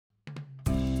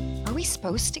we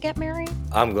supposed to get married?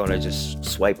 I'm gonna just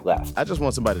swipe left. I just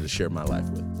want somebody to share my life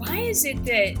with. Why is it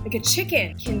that like a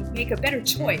chicken can make a better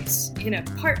choice in a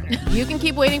partner? You can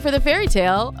keep waiting for the fairy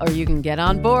tale, or you can get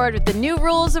on board with the new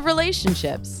rules of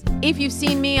relationships. If you've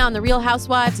seen me on The Real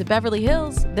Housewives of Beverly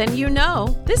Hills, then you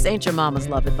know this ain't your mama's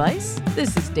love advice.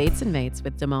 This is Dates and Mates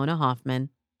with Damona Hoffman.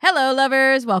 Hello,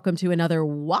 lovers. Welcome to another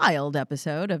wild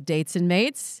episode of Dates and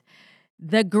Mates.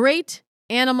 The great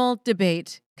animal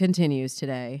debate continues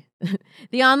today.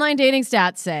 The online dating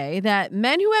stats say that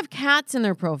men who have cats in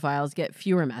their profiles get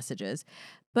fewer messages,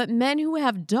 but men who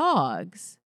have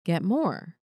dogs get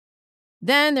more.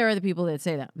 Then there are the people that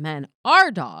say that men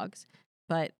are dogs,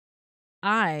 but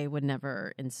I would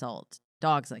never insult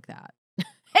dogs like that.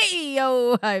 Hey,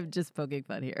 yo, I'm just poking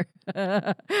fun here.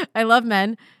 I love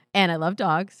men and I love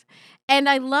dogs, and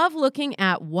I love looking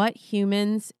at what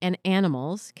humans and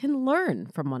animals can learn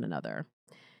from one another.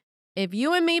 If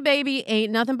you and me, baby,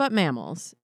 ain't nothing but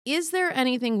mammals, is there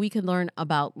anything we can learn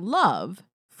about love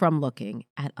from looking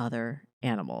at other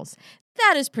animals?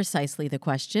 That is precisely the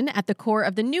question at the core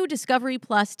of the new Discovery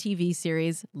Plus TV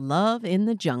series, Love in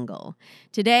the Jungle.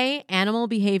 Today, animal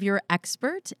behavior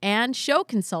expert and show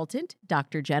consultant,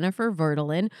 Dr. Jennifer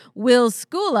Verdelin, will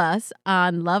school us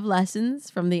on love lessons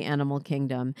from the animal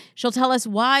kingdom. She'll tell us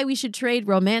why we should trade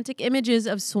romantic images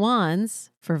of swans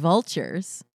for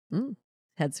vultures.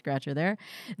 Head scratcher there.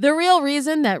 The real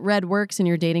reason that red works in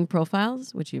your dating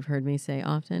profiles, which you've heard me say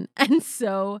often, and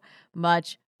so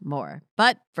much more.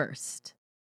 But first,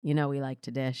 you know we like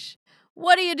to dish.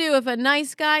 What do you do if a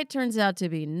nice guy turns out to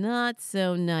be not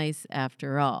so nice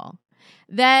after all?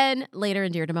 Then, later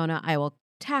in Dear Damona, I will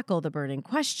tackle the burning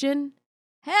question.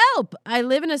 Help! I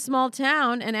live in a small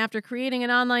town, and after creating an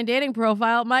online dating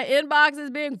profile, my inbox is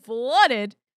being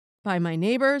flooded by my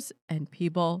neighbors and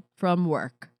people from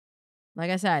work. Like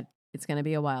I said, it's going to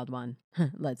be a wild one.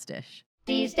 Let's dish.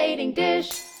 Dee's Dating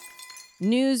Dish.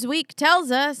 Newsweek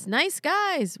tells us, nice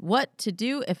guys, what to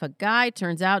do if a guy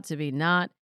turns out to be not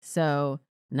so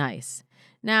nice.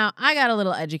 Now, I got a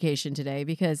little education today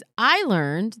because I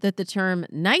learned that the term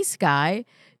nice guy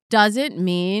doesn't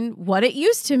mean what it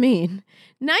used to mean.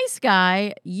 Nice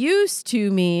guy used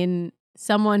to mean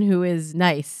someone who is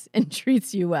nice and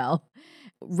treats you well.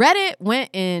 Reddit went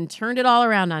and turned it all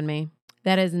around on me.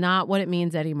 That is not what it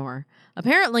means anymore.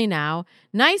 Apparently now,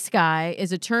 nice guy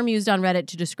is a term used on Reddit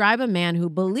to describe a man who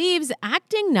believes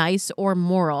acting nice or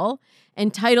moral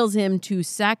entitles him to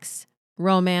sex,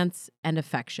 romance, and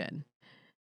affection.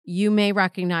 You may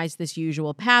recognize this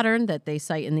usual pattern that they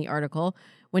cite in the article.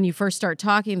 When you first start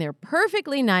talking, they're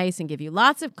perfectly nice and give you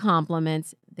lots of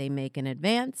compliments. They make an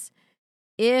advance.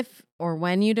 If or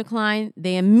when you decline,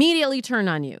 they immediately turn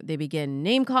on you. They begin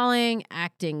name-calling,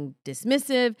 acting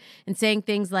dismissive, and saying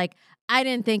things like, I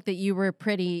didn't think that you were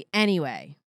pretty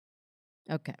anyway.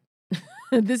 Okay.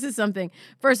 This is something,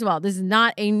 first of all, this is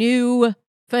not a new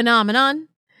phenomenon.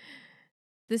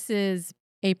 This is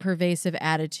a pervasive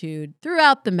attitude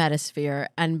throughout the metasphere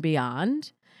and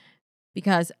beyond.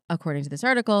 Because, according to this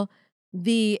article,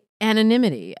 the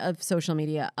anonymity of social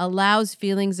media allows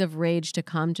feelings of rage to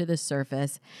come to the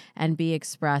surface and be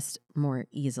expressed more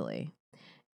easily.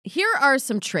 Here are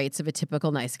some traits of a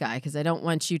typical nice guy, because I don't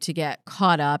want you to get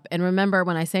caught up. And remember,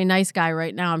 when I say nice guy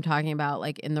right now, I'm talking about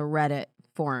like in the Reddit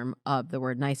form of the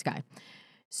word nice guy.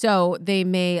 So they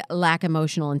may lack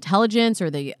emotional intelligence or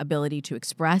the ability to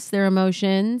express their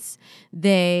emotions.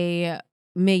 They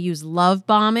may use love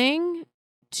bombing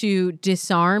to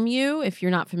disarm you. If you're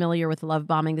not familiar with love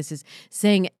bombing, this is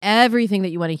saying everything that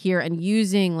you want to hear and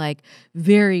using like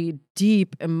very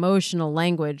deep emotional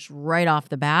language right off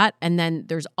the bat. And then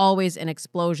there's always an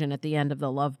explosion at the end of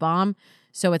the love bomb.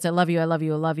 So it's I love you, I love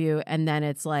you, I love you. And then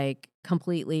it's like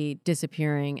completely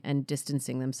disappearing and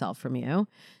distancing themselves from you.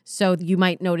 So you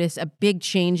might notice a big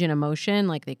change in emotion,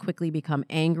 like they quickly become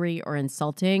angry or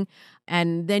insulting.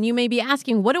 And then you may be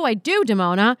asking, what do I do,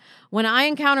 Damona? When I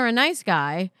encounter a nice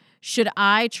guy, should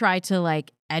I try to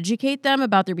like educate them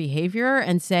about their behavior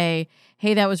and say,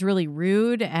 hey, that was really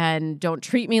rude and don't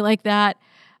treat me like that?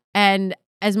 And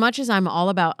as much as I'm all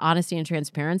about honesty and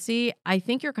transparency, I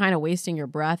think you're kind of wasting your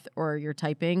breath or your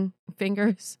typing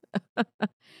fingers.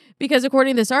 Because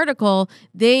according to this article,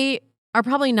 they are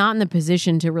probably not in the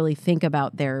position to really think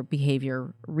about their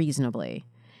behavior reasonably.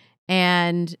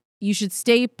 And you should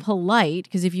stay polite,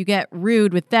 because if you get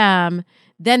rude with them,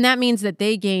 then that means that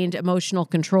they gained emotional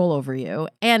control over you,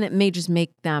 and it may just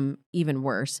make them even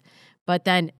worse. But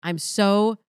then I'm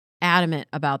so adamant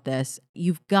about this.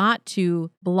 You've got to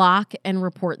block and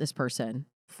report this person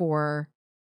for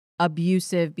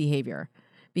abusive behavior,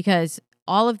 because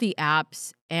all of the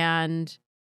apps and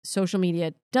social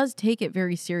media does take it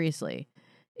very seriously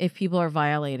if people are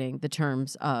violating the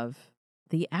terms of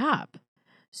the app.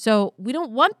 So we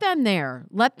don't want them there.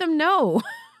 Let them know.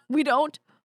 We don't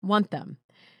want them.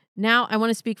 Now, I want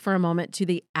to speak for a moment to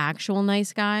the actual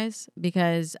nice guys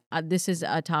because this is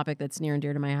a topic that's near and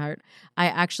dear to my heart. I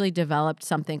actually developed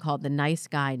something called the Nice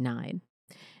Guy 9.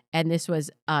 And this was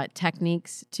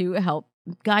techniques to help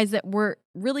guys that were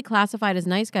really classified as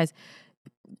nice guys.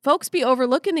 Folks be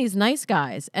overlooking these nice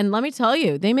guys. And let me tell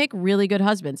you, they make really good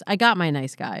husbands. I got my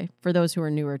nice guy. For those who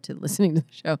are newer to listening to the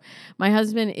show, my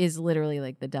husband is literally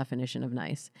like the definition of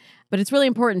nice. But it's really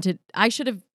important I should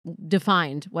have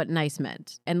defined what nice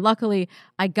meant. And luckily,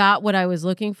 I got what I was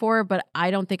looking for, but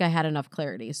I don't think I had enough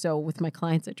clarity. So with my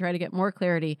clients, I try to get more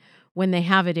clarity when they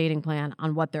have a dating plan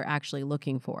on what they're actually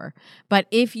looking for. But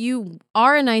if you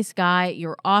are a nice guy,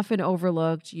 you're often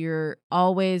overlooked. You're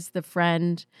always the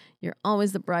friend. You're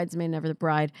always the bridesmaid, never the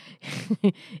bride.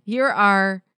 Here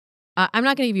are, I'm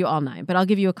not going to give you all 9, but I'll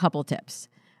give you a couple tips.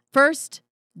 First,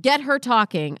 get her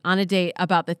talking on a date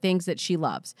about the things that she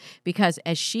loves, because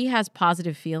as she has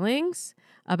positive feelings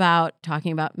about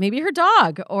talking about maybe her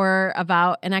dog or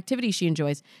about an activity she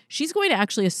enjoys, she's going to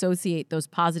actually associate those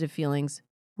positive feelings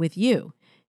with you.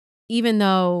 Even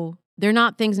though they're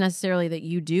not things necessarily that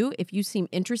you do, if you seem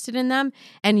interested in them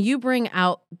and you bring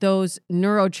out those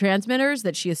neurotransmitters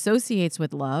that she associates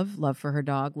with love for her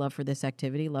dog, love for this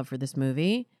activity, love for this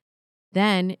movie,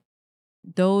 then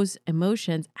those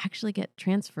emotions actually get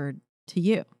transferred to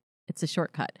you. It's a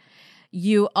shortcut.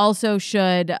 You also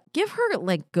should give her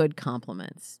like good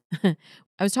compliments. I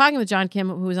was talking with John Kim,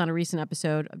 who was on a recent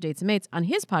episode of Dates and Mates on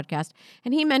his podcast,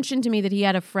 and he mentioned to me that he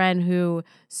had a friend who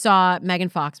saw Megan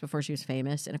Fox before she was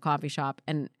famous in a coffee shop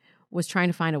and was trying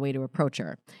to find a way to approach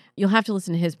her. You'll have to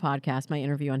listen to his podcast, my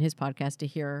interview on his podcast, to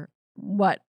hear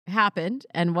what happened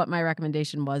and what my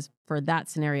recommendation was for that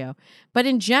scenario. But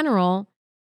in general,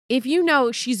 if you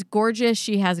know she's gorgeous,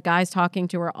 she has guys talking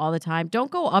to her all the time,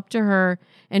 don't go up to her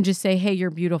and just say, hey,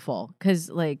 you're beautiful. Because,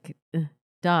 like,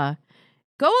 duh.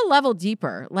 Go a level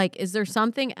deeper. Like, is there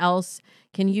something else?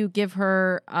 Can you give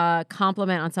her a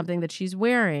compliment on something that she's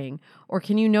wearing? Or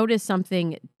can you notice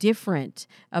something different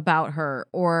about her?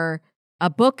 Or a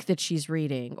book that she's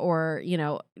reading? Or, you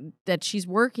know, that she's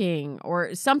working?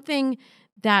 Or something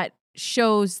that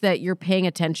shows that you're paying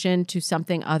attention to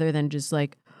something other than just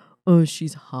like, oh,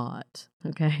 she's hot,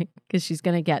 okay? Because she's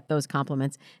going to get those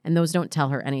compliments, and those don't tell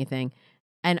her anything.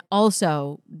 And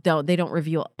also, they don't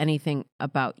reveal anything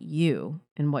about you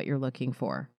and what you're looking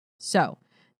for. So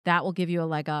that will give you a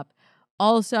leg up.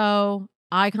 Also,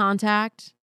 eye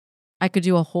contact. I could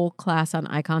do a whole class on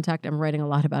eye contact. I'm writing a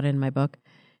lot about it in my book.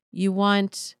 You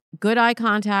want good eye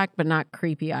contact, but not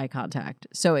creepy eye contact.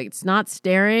 So it's not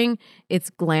staring,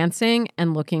 it's glancing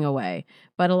and looking away.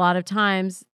 But a lot of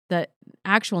times, the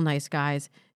actual nice guys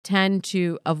tend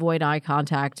to avoid eye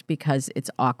contact because it's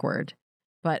awkward.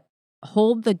 But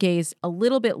hold the gaze a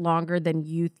little bit longer than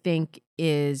you think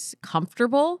is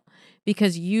comfortable,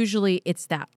 because usually it's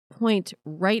that point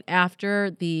right after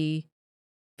the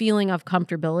feeling of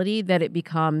comfortability that it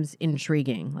becomes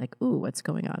intriguing. Like, ooh, what's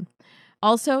going on?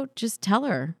 Also, just tell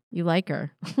her you like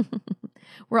her.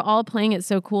 We're all playing it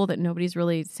so cool that nobody's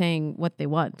really saying what they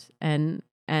want and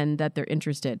that they're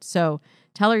interested. So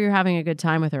tell her you're having a good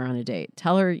time with her on a date.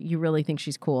 Tell her you really think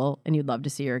she's cool and you'd love to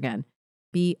see her again.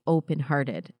 Be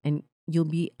open-hearted and you'll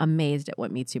be amazed at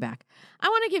what meets you back. I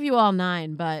want to give you all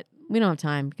 9, but we don't have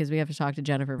time because we have to talk to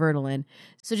Jennifer Verdolin.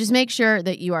 So just make sure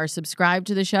that you are subscribed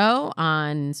to the show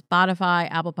on Spotify,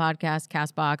 Apple Podcasts,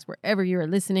 CastBox, wherever you are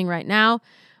listening right now.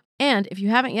 And if you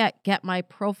haven't yet, get my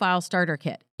Profile Starter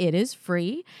Kit. It is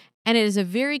free. And it is a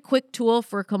very quick tool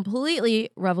for completely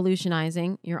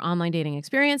revolutionizing your online dating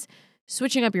experience,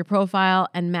 switching up your profile,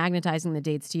 and magnetizing the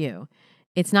dates to you.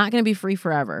 It's not going to be free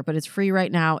forever, but it's free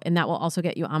right now. And that will also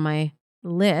get you on my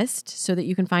list so that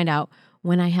you can find out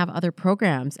when I have other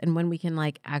programs and when we can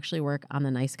like actually work on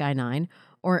the Nice Guy 9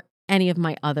 or any of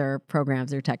my other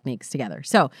programs or techniques together.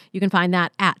 So you can find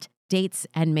that at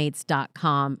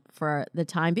datesandmates.com. For the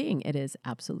time being, it is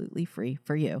absolutely free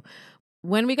for you.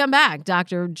 When we come back,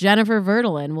 Dr. Jennifer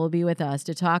Verdolin will be with us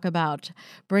to talk about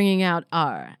bringing out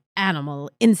our animal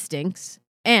instincts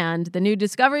and the new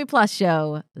Discovery Plus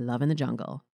show, Love in the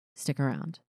Jungle. Stick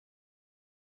around.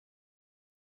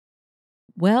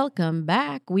 Welcome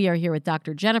back. We are here with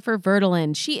Dr. Jennifer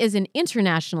Verdelin. She is an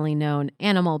internationally known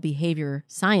animal behavior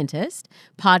scientist,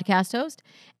 podcast host,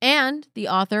 and the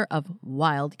author of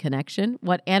Wild Connection: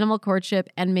 What Animal Courtship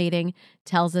and Mating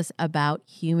Tells Us About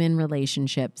Human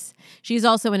Relationships. She's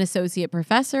also an associate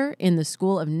professor in the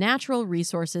School of Natural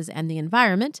Resources and the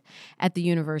Environment at the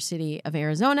University of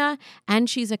Arizona, and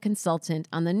she's a consultant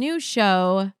on the new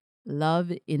show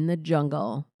Love in the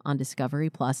Jungle on Discovery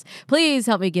Plus. Please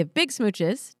help me give big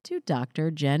smooches to Dr.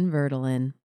 Jen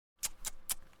Verdelin.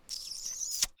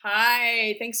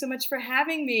 Hi, thanks so much for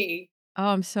having me. Oh,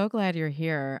 I'm so glad you're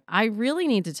here. I really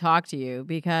need to talk to you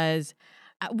because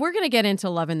we're going to get into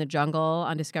Love in the Jungle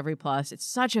on Discovery Plus. It's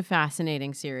such a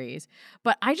fascinating series.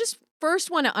 But I just first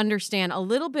want to understand a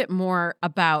little bit more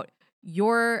about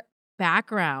your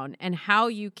background and how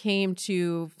you came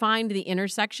to find the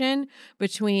intersection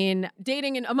between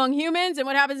dating among humans and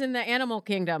what happens in the animal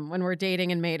kingdom when we're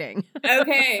dating and mating.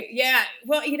 Okay, yeah.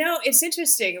 Well, it's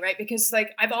interesting, right? Because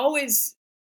I've always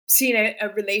seen a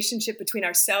relationship between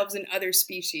ourselves and other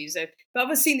species. I've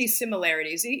always seen these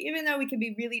similarities, even though we can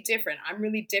be really different. I'm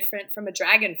really different from a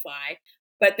dragonfly,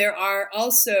 but there are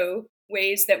also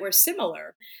ways that we're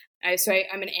similar.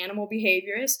 I'm an animal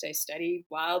behaviorist. I study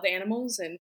wild animals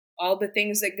and all the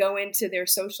things that go into their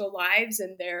social lives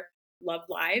and their love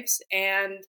lives.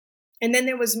 And then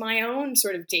there was my own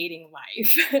sort of dating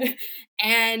life.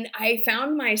 And I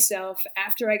found myself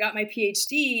after I got my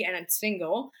PhD and I'm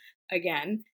single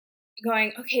again,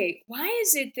 going, okay, why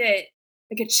is it that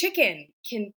a chicken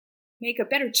can make a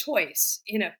better choice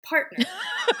in a partner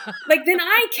than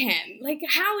I can?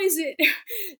 How is it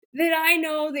that I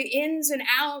know the ins and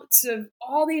outs of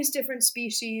all these different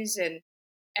species and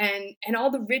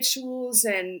all the rituals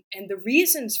and the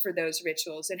reasons for those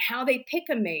rituals and how they pick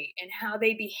a mate and how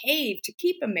they behave to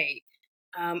keep a mate,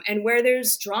 and where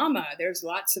there's drama, there's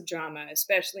lots of drama,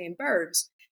 especially in birds,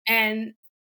 and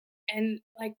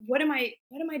what am I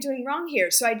doing wrong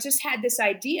here? So I just had this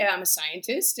idea. I'm a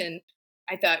scientist, and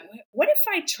I thought, what if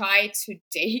I try to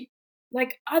date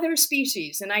other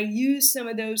species and I use some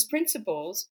of those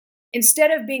principles instead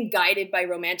of being guided by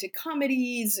romantic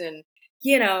comedies and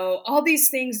all these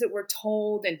things that we're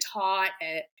told and taught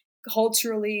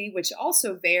culturally, which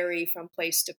also vary from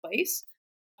place to place.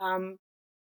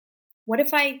 What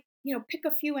if I, pick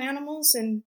a few animals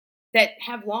and that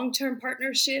have long-term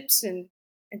partnerships and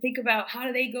think about how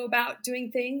do they go about doing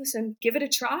things and give it a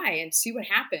try and see what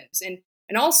happens, and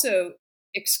also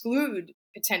exclude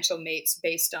potential mates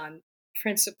based on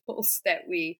principles that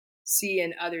we see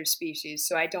in other species,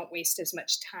 so I don't waste as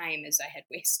much time as I had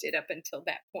wasted up until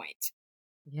that point.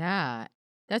 Yeah.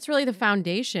 That's really the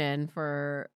foundation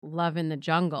for Love in the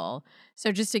Jungle.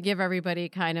 So just to give everybody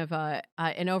kind of an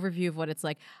overview of what it's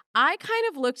like, I kind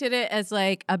of looked at it as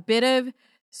like a bit of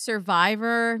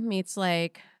Survivor meets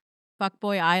like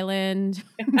Fuckboy Island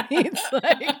meets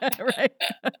like right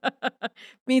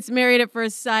meets Married at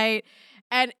First Sight,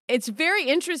 and it's very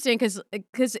interesting because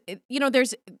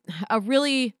there's a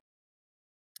really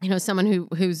someone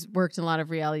who's worked in a lot of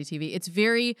reality TV. It's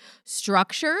very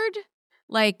structured.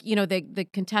 The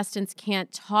contestants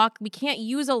can't talk. We can't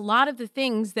use a lot of the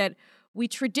things that we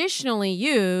traditionally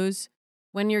use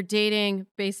when you're dating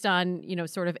based on,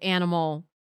 sort of animal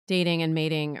dating and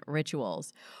mating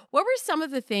rituals. What were some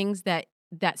of the things that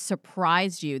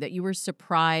surprised you, that you were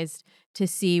surprised to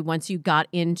see once you got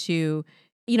into,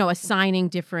 assigning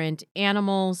different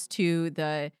animals to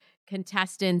the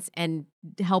contestants and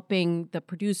helping the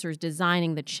producers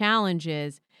designing the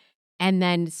challenges, and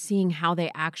then seeing how they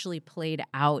actually played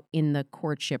out in the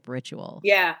courtship ritual?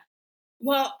 Yeah.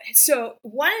 Well, so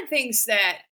one of the things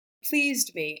that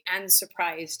pleased me and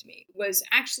surprised me was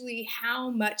actually how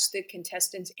much the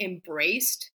contestants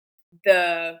embraced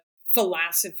the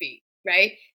philosophy,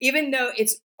 right? Even though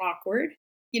it's awkward,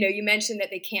 you mentioned that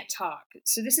they can't talk.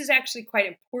 So this is actually quite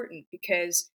important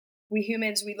because we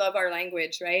humans, we love our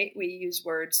language, right? We use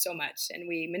words so much and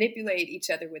we manipulate each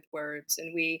other with words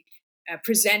and we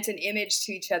present an image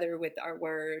to each other with our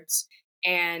words.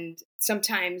 And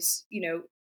sometimes,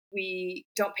 we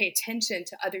don't pay attention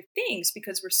to other things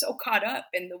because we're so caught up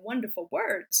in the wonderful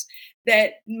words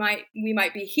that we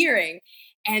might be hearing.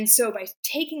 And so by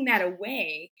taking that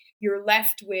away, you're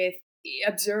left with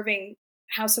observing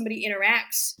how somebody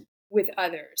interacts with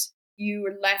others. You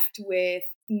are left with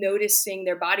noticing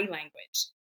their body language.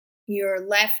 You're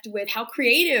left with how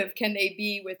creative can they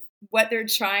be with what they're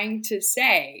trying to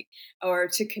say or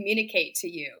to communicate to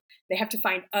you. They have to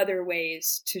find other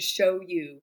ways to show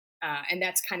you. And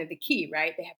that's kind of the key,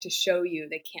 right? They have to show you,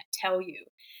 they can't tell you.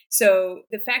 So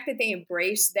the fact that they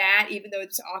embrace that, even though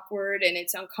it's awkward and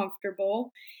it's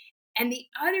uncomfortable, And the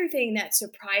other thing that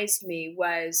surprised me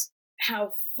was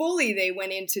how fully they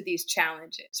went into these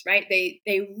challenges, right? They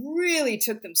really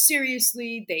took them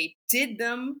seriously. They did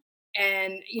them.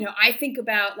 And, I think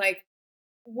about like,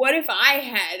 what if I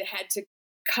had to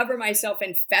cover myself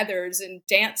in feathers and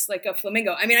dance like a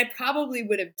flamingo? I mean, I probably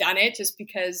would have done it just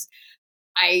because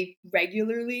I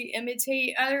regularly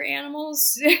imitate other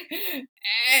animals.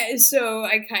 So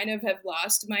I kind of have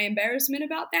lost my embarrassment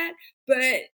about that.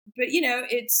 But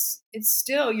it's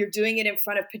still, you're doing it in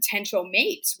front of potential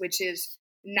mates, which is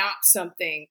not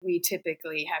something we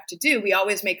typically have to do. We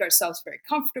always make ourselves very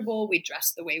comfortable. We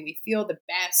dress the way we feel the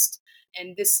best.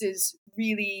 And this is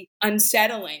really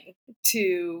unsettling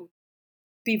to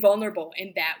be vulnerable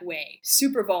in that way,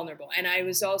 super vulnerable. And I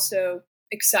was also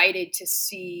excited to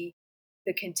see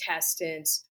the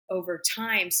contestants over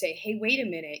time say, hey, wait a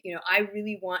minute, I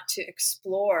really want to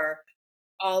explore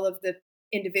all of the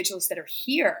individuals that are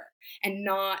here and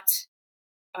not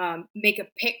make a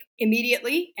pick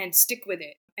immediately and stick with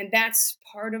it. And that's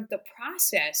part of the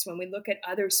process. When we look at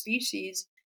other species,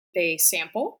 they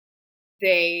sample,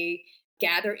 they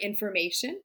gather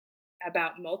information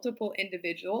about multiple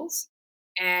individuals,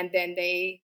 and then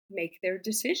they make their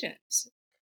decisions.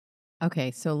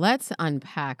 Okay, so let's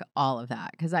unpack all of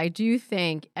that because I do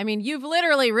think, I mean, you've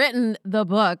literally written the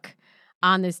book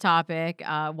on this topic,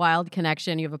 Wild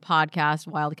Connection. You have a podcast,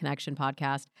 Wild Connection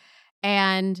podcast.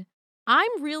 And I'm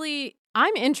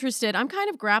interested. I'm kind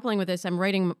of grappling with this. I'm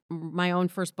writing my own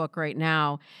first book right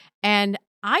now. And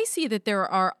I see that there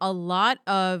are a lot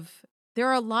of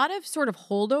sort of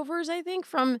holdovers, I think,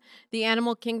 from the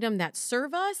animal kingdom that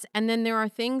serve us. And then there are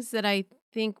things that I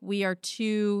think we are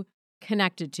too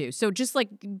connected to. So just like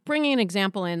bringing an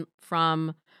example in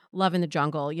from Love in the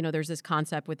Jungle, there's this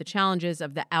concept with the challenges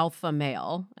of the alpha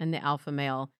male, and the alpha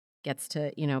male gets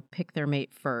to, pick their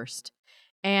mate first.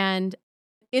 And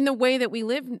in the way that we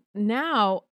live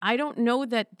now, I don't know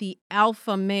that the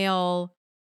alpha male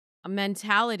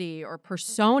mentality or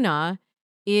persona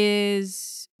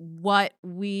is what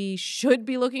we should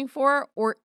be looking for,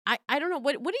 or I don't know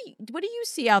what do you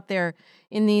see out there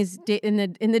in these in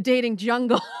the dating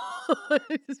jungle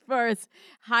as far as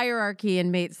hierarchy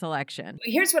and mate selection?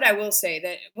 Here's what I will say,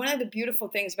 that one of the beautiful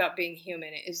things about being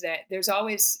human is that there's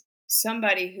always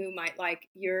somebody who might like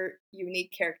your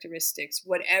unique characteristics,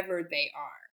 whatever they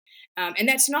are. And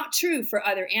that's not true for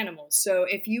other animals. So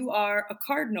if you are a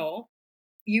cardinal,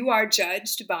 you are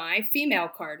judged by female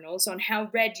cardinals on how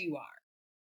red you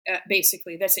are.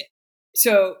 Basically, that's it.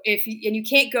 So you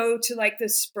can't go to like the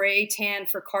spray tan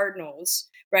for cardinals,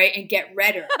 right, and get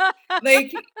redder,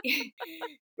 like,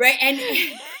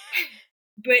 right?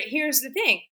 But here's the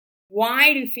thing: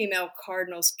 why do female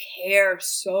cardinals care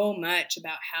so much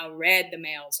about how red the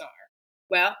males are?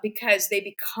 Well, because they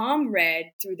become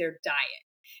red through their diet,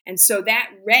 and so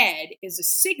that red is a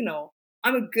signal.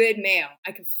 I'm a good male.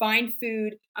 I can find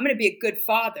food. I'm going to be a good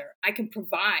father. I can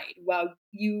provide while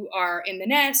you are in the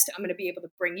nest. I'm going to be able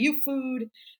to bring you food.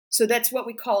 So that's what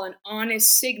we call an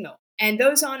honest signal. And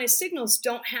those honest signals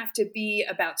don't have to be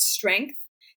about strength.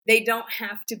 They don't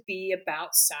have to be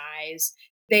about size.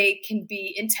 They can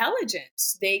be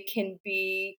intelligence. They can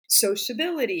be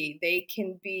sociability. They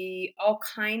can be all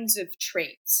kinds of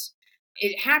traits.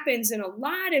 It happens in a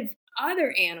lot of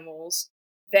other animals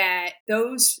that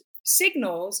those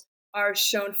signals are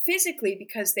shown physically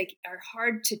because they are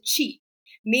hard to cheat,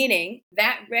 meaning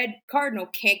that red cardinal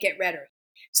can't get redder.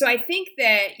 So I think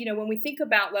that, when we think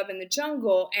about Love in the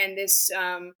Jungle and this,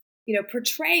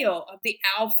 portrayal of the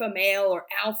alpha male or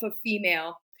alpha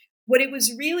female, what it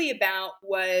was really about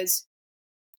was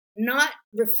not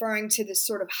referring to this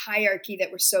sort of hierarchy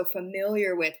that we're so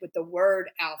familiar with the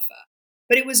word alpha,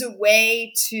 but it was a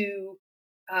way to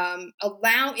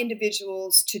allow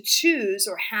individuals to choose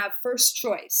or have first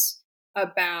choice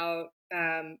about,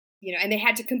 and they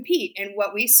had to compete. And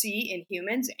what we see in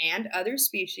humans and other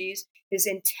species is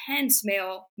intense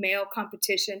male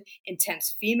competition,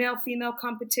 intense female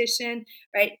competition,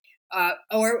 right?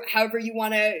 Or however you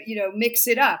want to, mix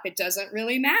it up. It doesn't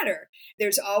really matter.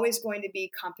 There's always going to be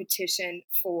competition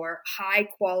for high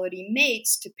quality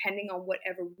mates, depending on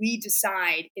whatever we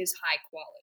decide is high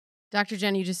quality. Dr.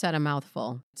 Jen, you just said a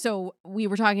mouthful. So we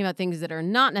were talking about things that are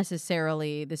not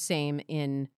necessarily the same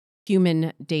in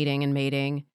human dating and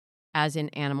mating as in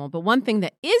animal. But one thing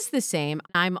that is the same,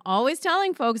 I'm always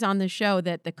telling folks on the show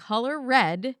that the color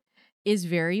red is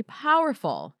very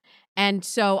powerful. And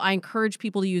so I encourage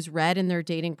people to use red in their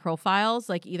dating profiles,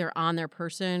 like either on their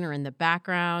person or in the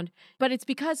background. But it's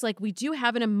because like we do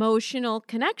have an emotional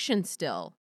connection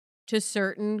still to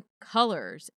certain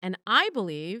colors. And I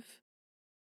believe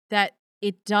that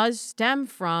it does stem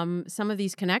from some of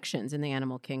these connections in the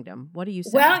animal kingdom. What do you say?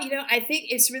 Well, I think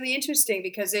it's really interesting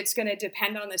because it's going to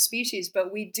depend on the species,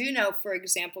 but we do know, for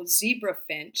example, zebra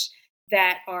finch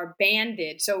that are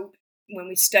banded. So when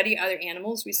we study other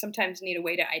animals, we sometimes need a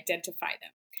way to identify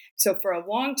them. So for a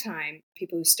long time,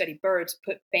 people who study birds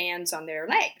put bands on their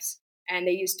legs, and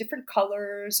they use different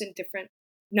colors and different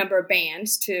number of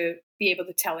bands to be able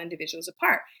to tell individuals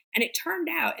apart. And it turned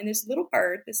out in this little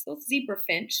bird, this little zebra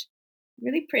finch,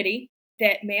 really pretty,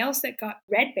 that males that got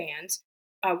red bands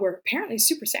were apparently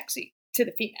super sexy to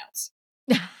the females.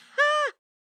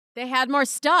 They had more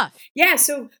stuff. Yeah,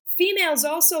 so females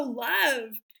also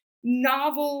love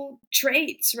novel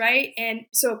traits, right? And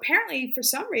so apparently, for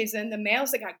some reason, the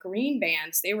males that got green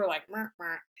bands, they were like, "Meh,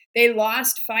 meh." They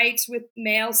lost fights with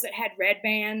males that had red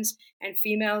bands, and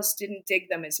females didn't dig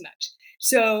them as much.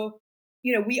 So,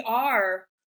 we are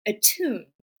attuned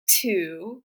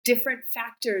to different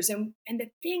factors. And the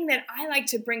thing that I like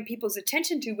to bring people's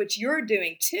attention to, which you're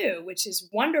doing too, which is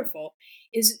wonderful,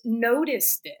 is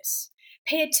notice this.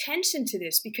 Pay attention to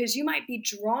this because you might be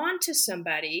drawn to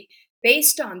somebody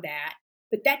based on that,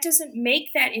 but that doesn't make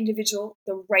that individual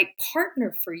the right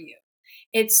partner for you.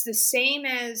 It's the same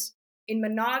as in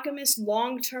monogamous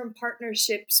long-term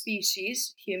partnership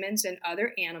species, humans and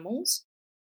other animals.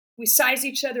 We size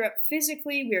each other up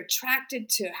physically. We're attracted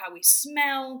to how we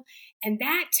smell. And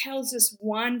that tells us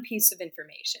one piece of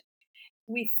information.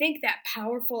 We think that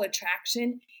powerful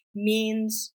attraction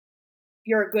means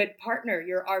you're a good partner.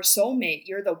 You're our soulmate.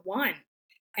 You're the one.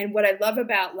 And what I love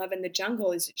about Love in the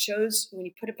Jungle is it shows when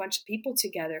you put a bunch of people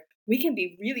together, we can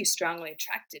be really strongly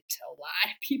attracted to a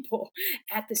lot of people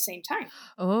at the same time.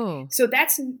 Oh. So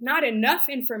that's not enough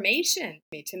information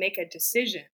to make a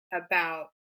decision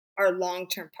about our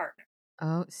long-term partner.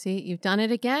 Oh, see, you've done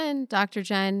it again, Dr.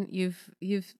 Jen.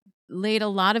 You've laid a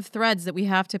lot of threads that we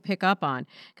have to pick up on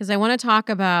because I want to talk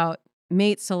about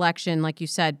mate selection, like you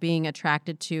said, being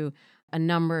attracted to a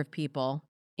number of people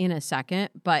in a second,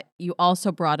 but you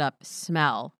also brought up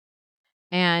smell.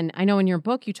 And I know in your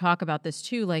book you talk about this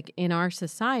too, like in our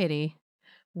society,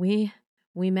 we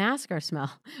mask our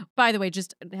smell. By the way,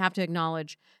 just have to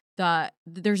acknowledge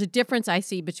there's a difference I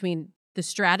see between the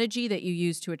strategy that you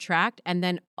use to attract and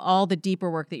then all the deeper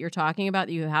work that you're talking about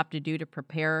that you have to do to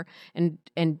prepare and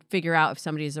figure out if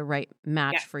somebody is the right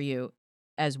match for you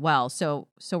as well. So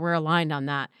we're aligned on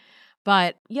that.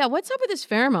 But yeah, what's up with this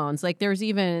pheromones? Like there's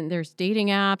dating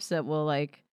apps that will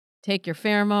like take your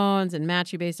pheromones and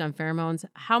match you based on pheromones.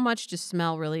 How much does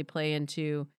smell really play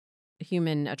into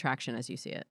human attraction as you see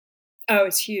it? Oh,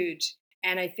 it's huge.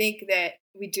 And I think that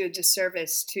we do a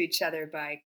disservice to each other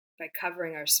by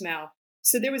covering our smell.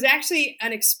 So there was actually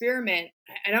an experiment.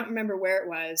 I don't remember where it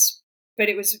was, but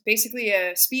it was basically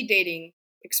a speed dating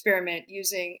experiment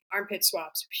using armpit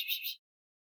swabs.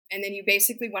 And then you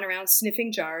basically went around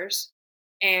sniffing jars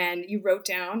and you wrote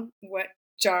down what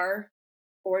jar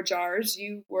or jars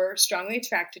you were strongly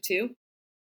attracted to.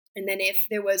 And then if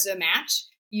there was a match,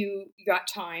 you got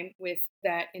time with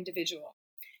that individual.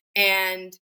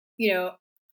 And,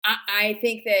 I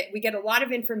think that we get a lot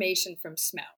of information from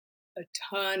smell, a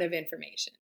ton of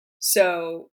information.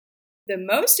 So the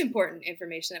most important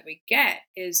information that we get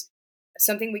is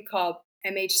something we call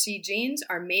MHC genes,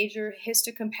 our major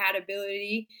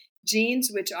histocompatibility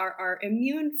genes, which are our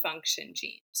immune function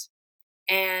genes.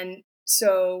 And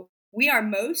so we are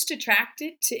most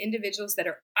attracted to individuals that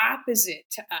are opposite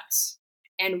to us.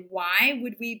 And why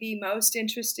would we be most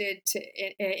interested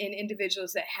in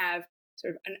individuals that have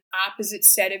sort of an opposite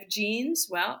set of genes?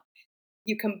 Well,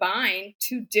 you combine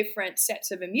two different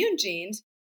sets of immune genes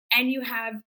and you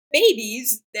have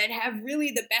babies that have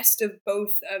really the best of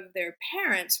both of their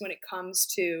parents when it comes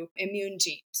to immune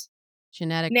genes.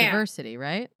 Genetic diversity,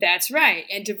 right? That's right.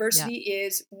 And diversity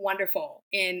is wonderful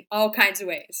in all kinds of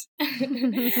ways.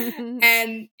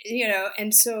 And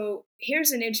so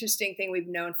here's an interesting thing we've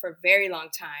known for a very long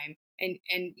time. And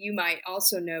you might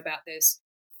also know about this.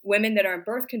 Women that are on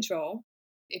birth control,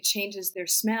 it changes their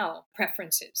smell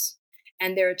preferences.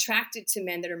 And they're attracted to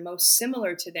men that are most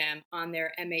similar to them on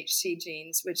their MHC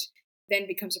genes, which then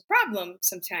becomes a problem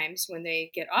sometimes when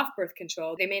they get off birth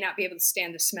control. They may not be able to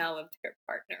stand the smell of their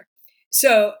partner.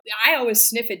 So I always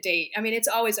sniff a date. I mean, it's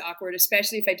always awkward,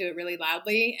 especially if I do it really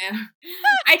loudly. And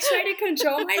I try to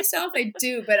control myself. I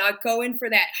do, but I'll go in for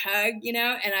that hug,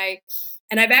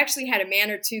 and I've actually had a man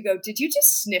or two go, "Did you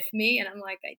just sniff me?" And I'm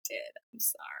like, "I did. I'm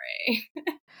sorry."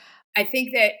 I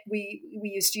think that we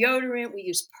use deodorant, we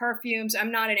use perfumes. I'm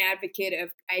not an advocate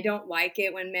of, I don't like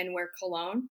it when men wear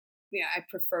cologne. I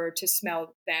prefer to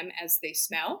smell them as they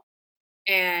smell.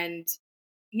 And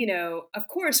of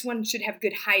course, one should have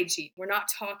good hygiene. We're not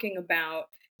talking about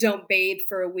don't bathe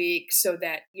for a week so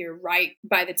that you're right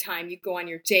by the time you go on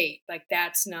your date. Like,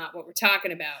 that's not what we're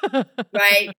talking about,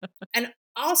 right? And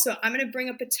also, I'm going to bring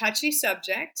up a touchy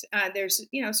subject. There's,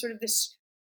 sort of this,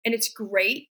 and it's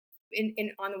great.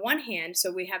 In on the one hand,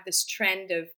 so we have this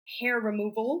trend of hair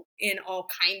removal in all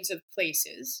kinds of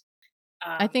places.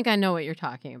 I Um, think I know what you're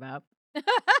talking about.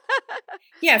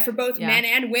 Yeah, for both Yeah. men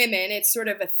and women, it's sort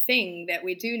of a thing that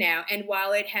we do now. And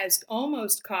while it has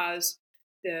almost caused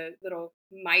the little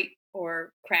mite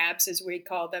or crabs, as we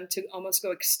call them, to almost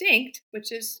go extinct,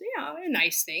 which is, a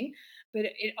nice thing, but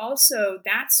it also,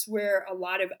 that's where a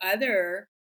lot of other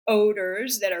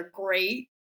odors that are great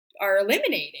are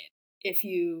eliminated if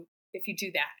you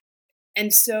do that.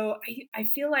 And so I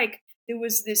feel like there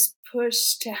was this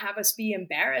push to have us be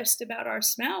embarrassed about our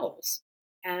smells.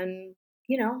 And,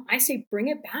 I say bring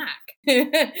it back.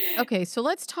 Okay, so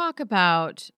let's talk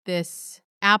about this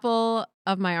apple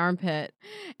of my armpit.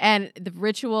 And the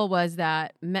ritual was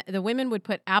that the women would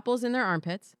put apples in their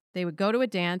armpits. They would go to a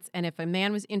dance, and if a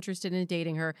man was interested in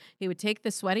dating her, he would take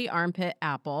the sweaty armpit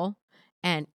apple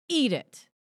and eat it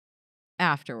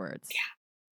afterwards.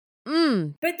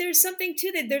 Mm. But there's something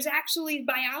to that. There's actually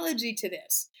biology to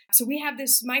this. So we have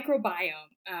this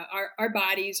microbiome. Our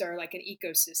bodies are like an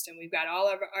ecosystem. We've got all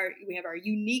of we have our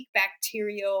unique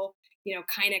bacterial,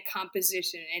 kind of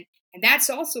composition, and that's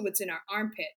also what's in our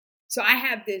armpit. So I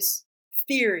have this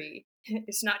theory.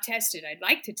 It's not tested. I'd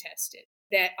like to test it.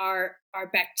 That our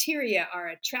bacteria are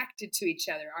attracted to each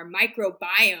other. Our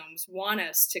microbiomes want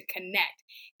us to connect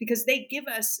because they give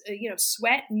us,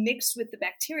 sweat mixed with the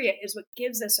bacteria is what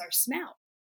gives us our smell.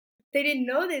 They didn't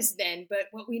know this then, but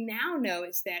what we now know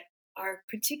is that our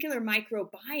particular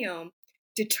microbiome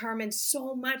determines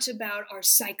so much about our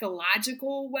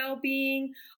psychological well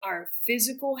being, our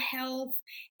physical health.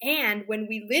 And when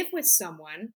we live with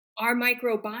someone, our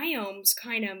microbiomes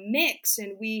kind of mix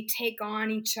and we take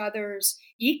on each other's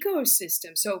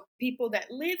ecosystem. So people that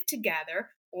live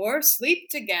together or sleep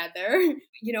together,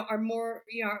 are more,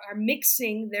 are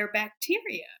mixing their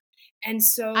bacteria. And I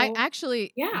so,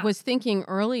 actually yeah. was thinking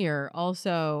earlier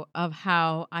also of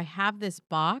how I have this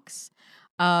box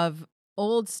of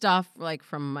old stuff like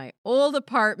from my old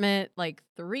apartment like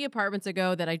 3 apartments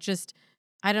ago that I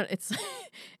don't it's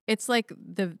it's like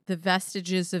the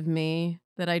vestiges of me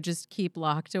that I just keep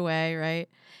locked away, right?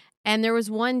 And there was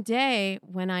one day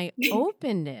when I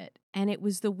opened it, and it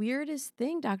was the weirdest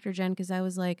thing, Dr. Jen, because I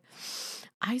was like,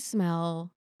 I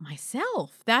smell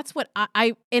myself. That's what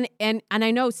I and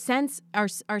I know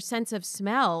our sense of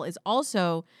smell is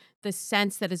also the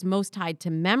sense that is most tied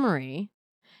to memory.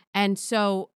 And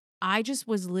so I just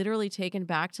was literally taken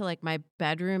back to like my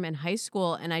bedroom in high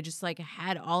school, and I just like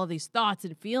had all of these thoughts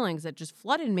and feelings that just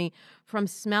flooded me from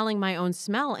smelling my own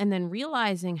smell, and then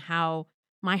realizing how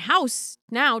my house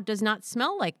now does not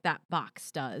smell like that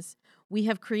box does. We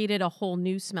have created a whole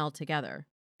new smell together.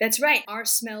 That's right. Our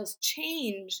smells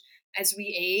change as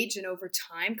we age and over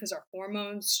time because our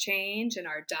hormones change and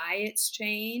our diets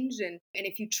change. And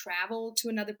if you travel to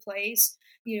another place,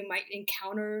 you might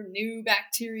encounter new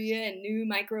bacteria and new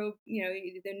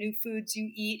the new foods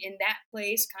you eat in that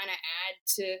place kind of add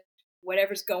to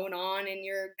whatever's going on in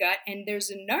your gut. And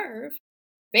there's a nerve.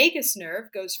 Vagus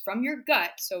nerve goes from your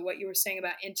gut. So, what you were saying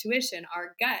about intuition,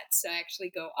 our guts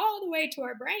actually go all the way to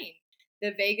our brain.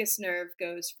 The vagus nerve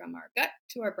goes from our gut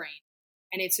to our brain.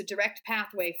 And it's a direct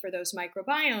pathway for those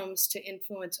microbiomes to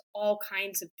influence all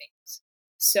kinds of things.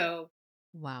 So,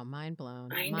 Wow, mind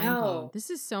blown. I Mind blown. know, This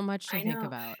is so much to I think know.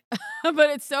 about. But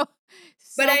it's so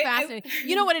But so fascinating.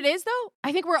 You know what it is though?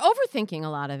 I think we're overthinking a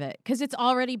lot of it cuz it's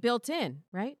already built in,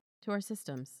 right? To our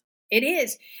systems. It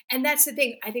is. And that's the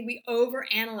thing. I think we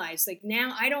overanalyze. Like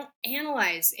now I don't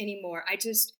analyze anymore.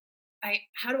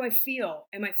 How do I feel?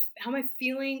 How am I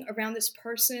feeling around this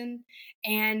person?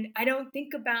 And I don't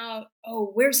think about,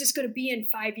 oh, where's this going to be in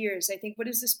 5 years? I think, what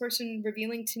is this person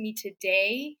revealing to me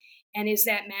today? And is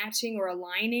that matching or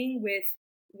aligning with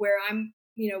where I'm,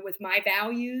 with my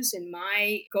values and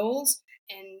my goals?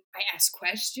 And I ask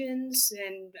questions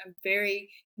and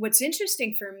what's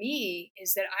interesting for me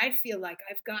is that I feel like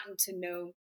I've gotten to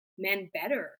know men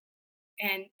better.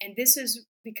 And this is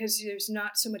because there's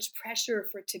not so much pressure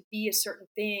for it to be a certain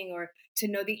thing or to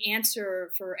know the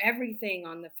answer for everything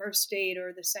on the first date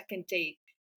or the second date.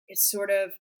 It's sort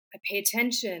of, I pay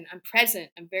attention, I'm present,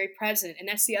 I'm very present. And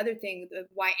that's the other thing,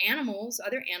 why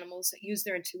other animals that use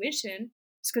their intuition,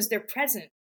 is because they're present.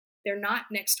 They're not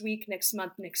next week, next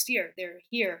month, next year. They're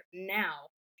here now.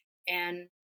 And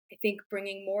I think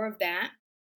bringing more of that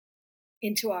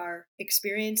into our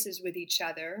experiences with each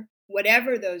other,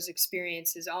 whatever those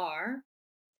experiences are,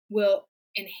 will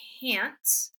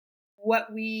enhance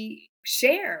what we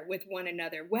share with one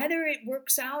another, whether it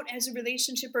works out as a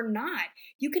relationship or not.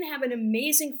 You can have an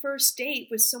amazing first date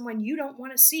with someone you don't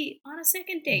want to see on a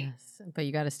second date. Yes, but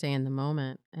you got to stay in the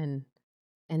moment and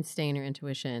stay in your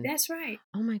intuition. That's right.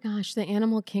 Oh my gosh, the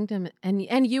animal kingdom,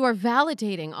 and you are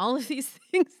validating all of these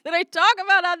things that I talk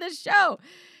about on this show.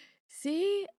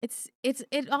 See,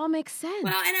 it all makes sense.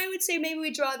 Well, and I would say maybe we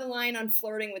draw the line on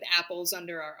flirting with apples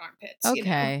under our armpits.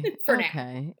 Okay. For now.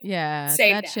 Okay. Yeah,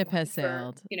 Save that ship one has for,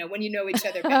 sailed. when you know each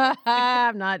other better.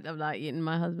 I'm not eating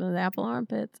my husband's apple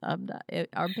armpits. I'm not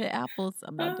armpit apples.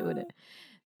 I'm not doing it.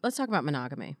 Let's talk about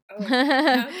monogamy. Oh,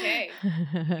 okay.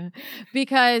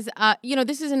 Because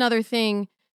this is another thing.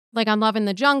 Like on Love in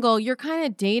the Jungle, you're kind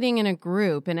of dating in a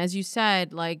group. And as you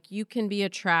said, like you can be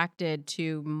attracted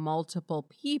to multiple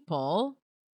people,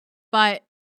 but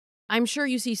I'm sure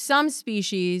you see some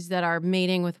species that are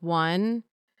mating with one.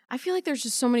 I feel like there's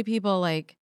just so many people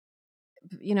like,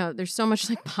 there's so much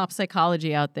like pop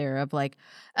psychology out there of like,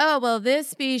 oh, well, this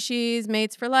species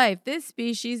mates for life. This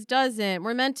species doesn't.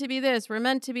 We're meant to be this. We're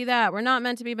meant to be that. We're not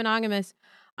meant to be monogamous.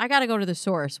 I got to go to the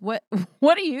source. What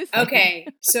do you think? Okay.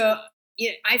 So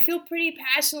I feel pretty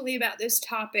passionately about this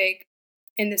topic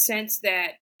in the sense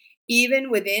that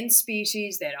even within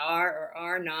species that are or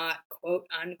are not quote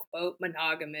unquote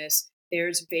monogamous,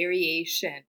 there's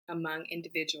variation among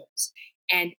individuals.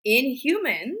 And in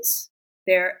humans,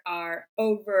 there are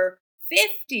over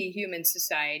 50 human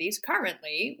societies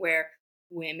currently where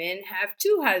women have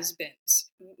two husbands.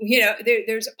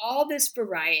 There's all this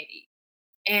variety.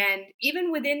 And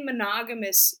even within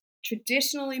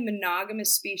traditionally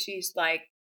monogamous species like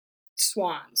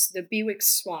swans, the Bewick's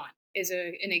swan is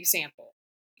an example.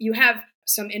 You have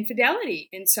some infidelity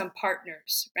in some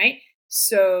partners, right?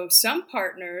 So some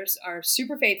partners are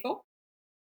super faithful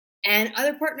and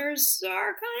other partners are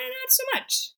kind of not so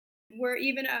much. Where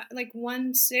even like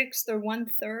 1/6 or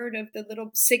 1/3 of the little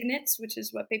cygnets, which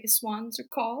is what baby swans are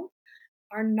called,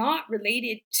 are not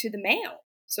related to the male.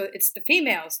 So it's the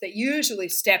females that usually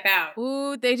step out.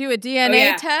 Ooh, they do a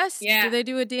DNA test? Yeah. Do they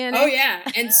do a DNA? Oh, yeah.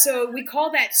 And so we call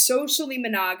that socially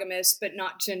monogamous, but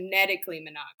not genetically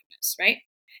monogamous, right?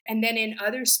 And then in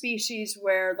other species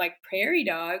where like prairie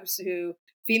dogs, who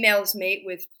females mate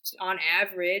with on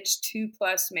average 2+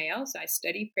 males. I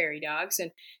study prairie dogs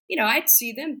and, I'd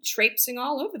see them traipsing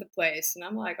all over the place. And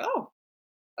I'm like, oh,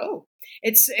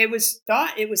 it was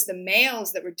thought it was the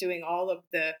males that were doing all of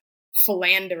the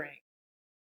philandering.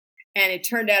 And it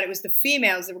turned out it was the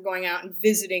females that were going out and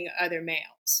visiting other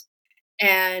males.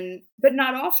 But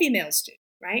not all females do,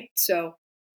 right? So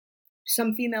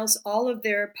some females, all of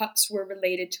their pups were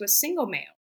related to a single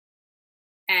male.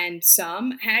 And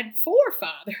some had 4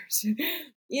 fathers,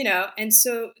 and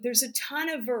so there's a ton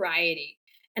of variety.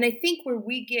 And I think where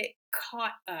we get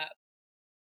caught up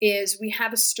is we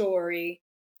have a story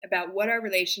about what our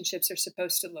relationships are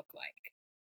supposed to look like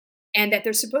and that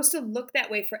they're supposed to look that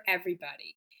way for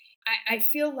everybody. I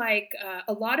feel like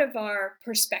a lot of our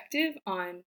perspective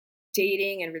on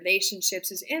dating and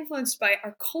relationships is influenced by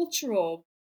our cultural,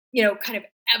 kind of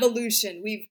evolution.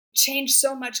 We've changed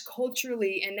so much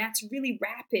culturally, and that's really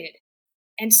rapid.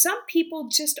 And some people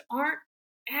just aren't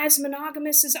as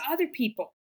monogamous as other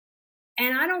people.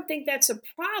 And I don't think that's a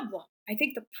problem. I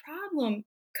think the problem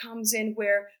comes in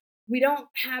where we don't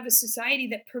have a society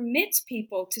that permits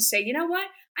people to say, you know what?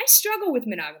 I struggle with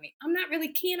monogamy. I'm not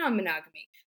really keen on monogamy.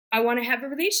 I want to have a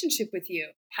relationship with you.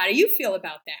 How do you feel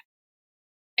about that?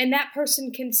 And that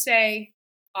person can say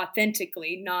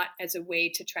authentically, not as a way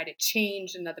to try to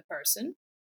change another person,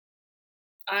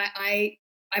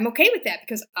 I'm okay with that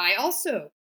because I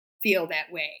also feel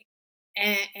that way.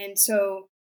 And so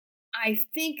I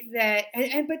think that,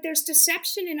 but there's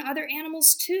deception in other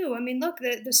animals too. I mean, look,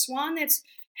 the swan that's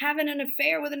having an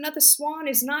affair with another swan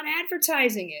is not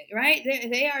advertising it, right?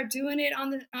 They are doing it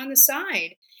on the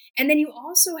side. And then you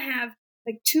also have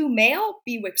like 2 male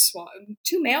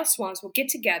swans will get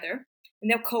together and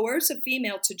they'll coerce a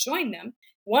female to join them.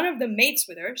 One of them mates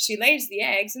with her. She lays the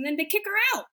eggs and then they kick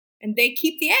her out and they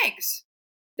keep the eggs.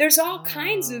 There's all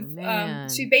kinds of,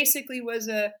 she basically was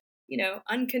a,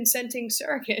 unconsenting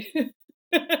surrogate.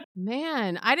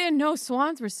 Man, I didn't know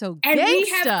swans were so gangsta. And we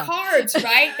have cards,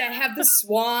 right, that have the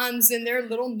swans and their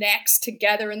little necks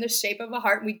together in the shape of a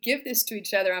heart. And we give this to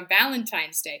each other on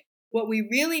Valentine's Day. What we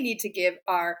really need to give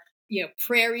are,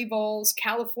 prairie voles,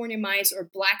 California mice, or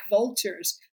black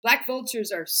vultures. Black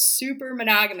vultures are super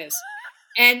monogamous.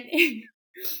 And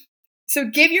so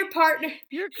give your partner,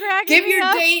 give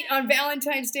your date on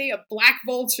Valentine's Day a black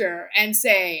vulture and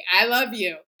say, I love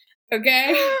you. Okay?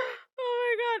 Oh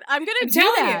my God. I'm going to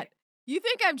do that. You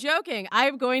think I'm joking?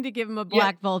 I'm going to give him a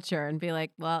black vulture and be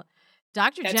like, well,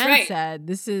 Dr. That's Jen right. said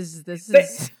this is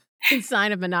But a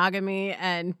sign of monogamy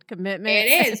and commitment.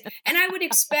 it is. And I would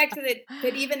expect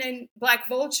that even in black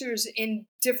vultures in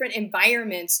different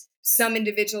environments, some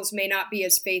individuals may not be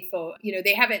as faithful.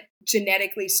 They haven't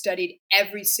genetically studied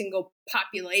every single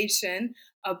population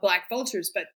of black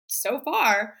vultures, but so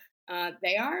far,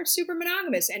 they are super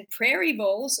monogamous. And prairie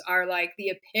voles are like the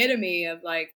epitome of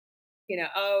like,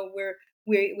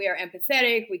 we are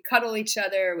empathetic, we cuddle each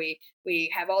other,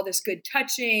 we have all this good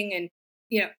touching, and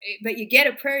but you get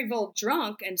a prairie vole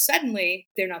drunk and suddenly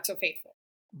they're not so faithful.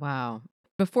 Wow.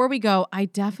 Before we go, I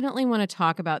definitely want to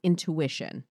talk about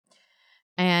intuition.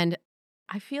 And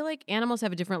I feel like animals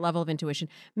have a different level of intuition.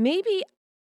 Maybe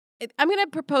I'm going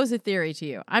to propose a theory to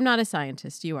you. I'm not a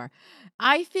scientist, you are.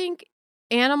 I think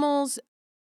animals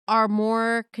are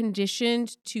more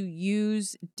conditioned to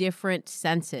use different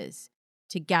senses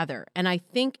together. And I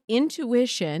think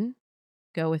intuition,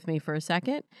 go with me for a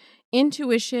second,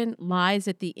 intuition lies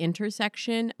at the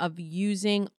intersection of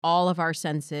using all of our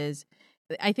senses.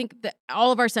 I think that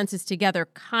all of our senses together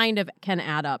kind of can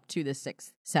add up to the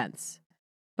sixth sense.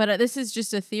 But this is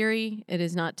just a theory. It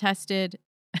is not tested.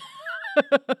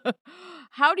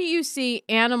 How do you see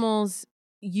animals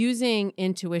using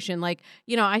intuition? Like,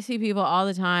 I see people all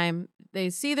the time. They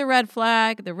see the red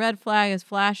flag is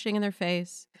flashing in their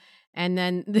face, and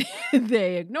then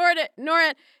they ignore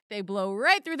it. They blow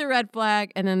right through the red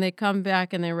flag, and then they come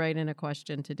back and they write in a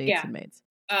question to dates and mates.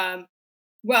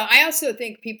 Well, I also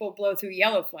think people blow through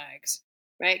yellow flags,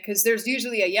 right? Because there's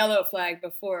usually a yellow flag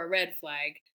before a red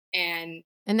flag. And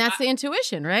that's the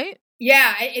intuition, right?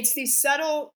 Yeah, it's these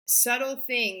subtle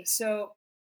things. So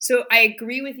I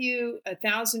agree with you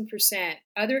 1,000%.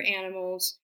 Other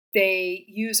animals, they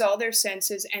use all their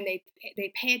senses and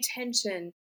they pay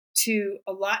attention to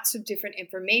lots of different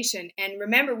information. And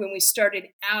remember when we started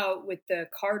out with the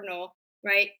cardinal,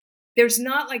 right? There's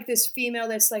not like this female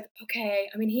that's like, okay,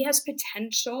 I mean, he has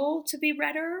potential to be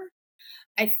redder.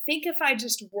 I think if I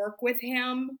just work with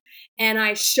him and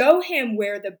I show him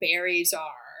where the berries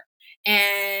are,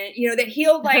 and that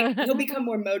he'll become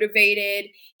more motivated,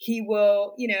 he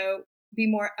will be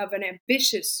more of an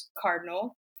ambitious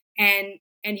cardinal, and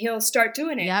he'll start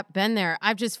doing it. Yep, been there.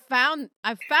 I've found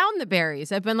the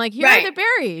berries. I've been like, here are the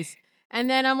berries, and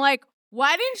then I'm like,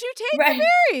 why didn't you take the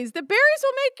berries? The berries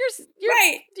will make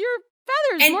your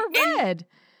feathers more red.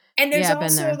 And there's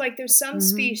also like there's some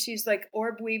species like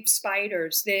orb-weaved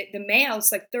spiders. The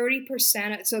males, like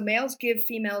 30%. So males give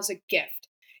females a gift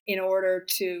in order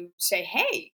to say,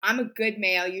 hey, I'm a good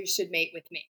male, you should mate with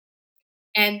me.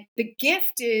 And the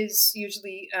gift is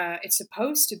usually, it's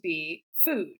supposed to be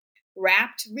food,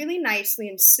 wrapped really nicely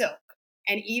in silk.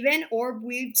 And even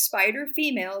orb-weaved spider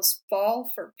females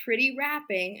fall for pretty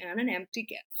wrapping and an empty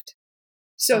gift.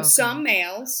 So some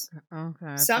males,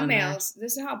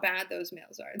 this is how bad those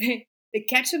males are. They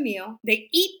catch a meal, they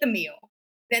eat the meal,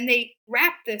 then they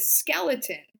wrap the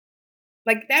skeleton.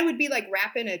 Like that would be like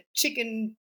wrapping a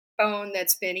chicken bone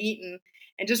that's been eaten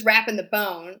and just wrapping the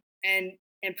bone and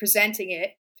presenting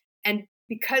it. And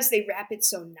because they wrap it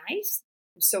so nice,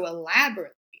 so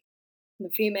elaborately, the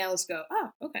females go, oh,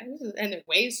 okay. And their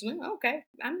waist, okay,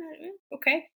 I'm not,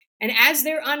 okay. And as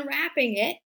they're unwrapping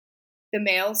it, the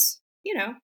males,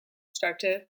 start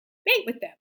to mate with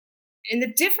them. And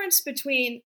the difference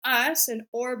between us and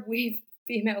orb-weave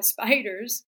female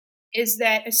spiders is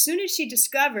that as soon as she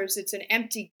discovers it's an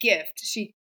empty gift,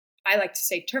 I like to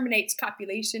say, terminates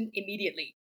copulation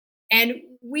immediately. And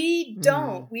we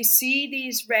don't. We see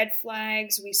these red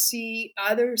flags. We see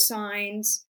other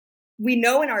signs. We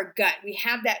know in our gut. We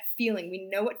have that feeling. We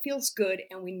know what feels good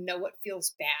and we know what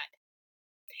feels bad.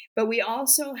 But we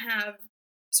also have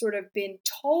sort of been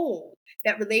told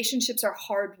that relationships are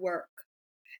hard work,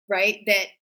 right? That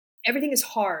everything is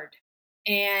hard.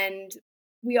 And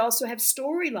we also have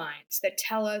storylines that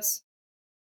tell us,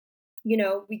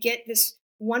 we get this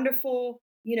wonderful,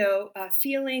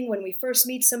 feeling when we first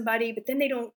meet somebody, but then they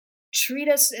don't treat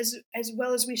us as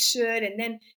well as we should. And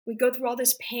then we go through all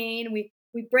this pain, we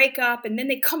break up, and then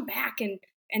they come back and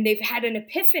they've had an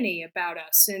epiphany about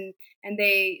us and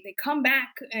they come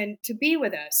back and to be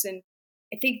with us. And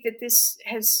I think that this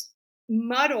has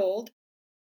muddled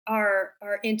our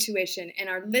intuition and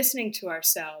our listening to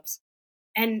ourselves.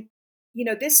 And,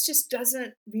 this just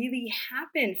doesn't really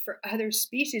happen for other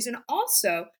species. And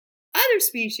also other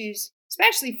species,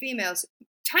 especially females,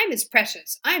 time is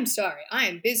precious. I'm sorry. I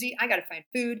am busy. I got to find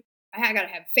food. I got to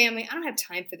have family. I don't have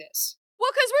time for this. Well,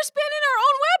 because we're spinning our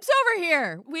own webs over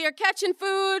here. We are catching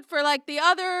food for like the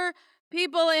other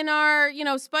people in our,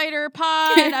 spider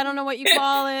pod. I don't know what you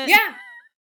call it. Yeah.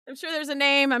 I'm sure there's a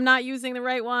name. I'm not using the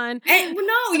right one. And well,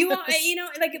 no,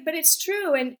 but it's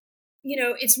true. And,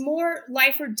 it's more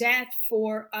life or death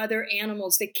for other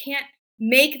animals. They can't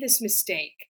make this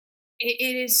mistake.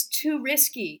 It is too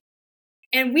risky.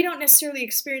 And we don't necessarily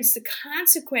experience the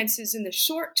consequences in the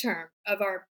short term of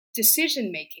our decision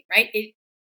making, right? We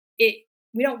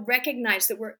don't recognize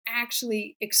that we're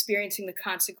actually experiencing the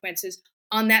consequences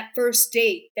on that first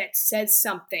date that says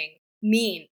something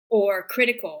mean or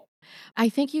critical. I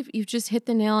think you've just hit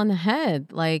the nail on the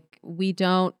head. Like, we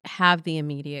don't have the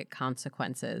immediate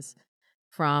consequences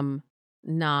from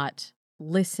not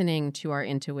listening to our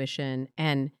intuition,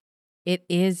 and it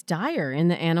is dire in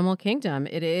the animal kingdom.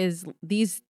 It is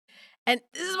these, and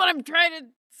this is what I'm trying to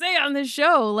say on this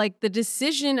show, like the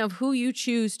decision of who you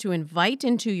choose to invite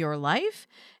into your life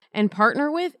and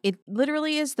partner with, it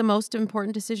literally is the most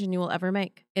important decision you will ever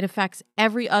make. It affects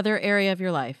every other area of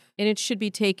your life, and it should be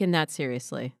taken that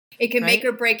seriously. It can Right? make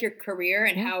or break your career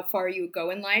and Yeah. how far you go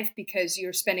in life, because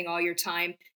you're spending all your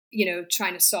time,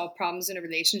 trying to solve problems in a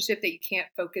relationship that you can't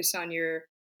focus on your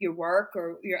work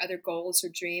or your other goals or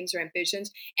dreams or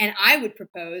ambitions. And I would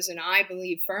propose, and I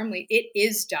believe firmly, it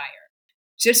is dire.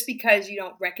 Just because you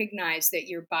don't recognize that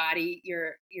your body,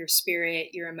 your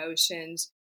spirit, your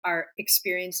emotions are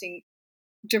experiencing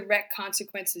direct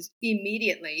consequences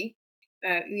immediately.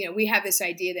 We have this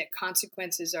idea that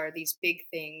consequences are these big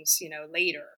things,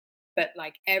 later. But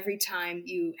like every time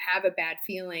you have a bad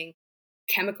feeling,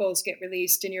 chemicals get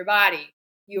released in your body.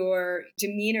 Your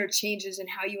demeanor changes in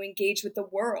how you engage with the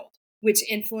world, which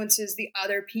influences the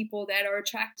other people that are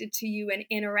attracted to you and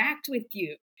interact with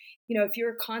you. If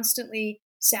you're constantly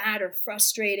sad or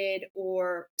frustrated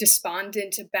or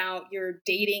despondent about your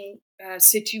dating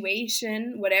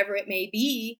situation, whatever it may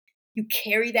be, you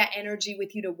carry that energy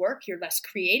with you to work. You're less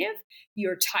creative,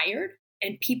 you're tired,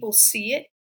 and people see it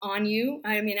on you.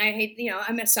 I mean, I hate,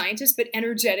 I'm a scientist, but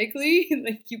energetically,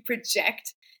 like you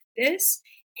project this,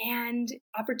 and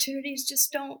opportunities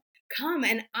just don't come.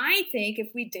 And I think if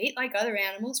we date like other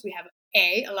animals, we have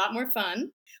a lot more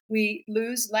fun. We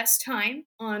lose less time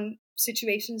on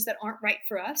situations that aren't right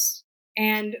for us,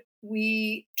 and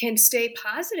we can stay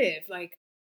positive. Like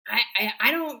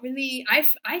I don't really, I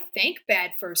thank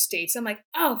bad first dates. I'm like,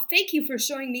 oh, thank you for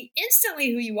showing me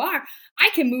instantly who you are. I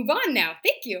can move on now.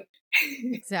 Thank you.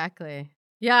 Exactly.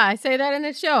 Yeah, I say that in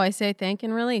the show. I say thank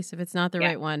and release if it's not the Yeah.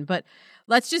 right one. But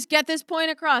let's just get this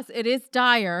point across. It is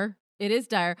dire. It is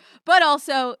dire. But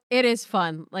also, it is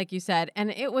fun, like you said. And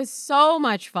it was so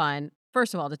much fun,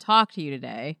 first of all, to talk to you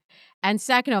today. And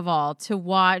second of all, to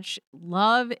watch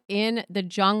Love in the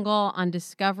Jungle on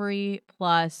Discovery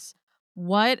Plus.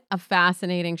 What a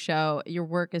fascinating show. Your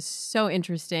work is so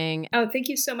interesting. Oh, thank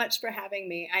you so much for having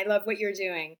me. I love what you're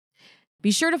doing.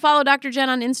 Be sure to follow Dr. Jen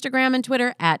on Instagram and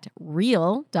Twitter at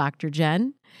Real Dr.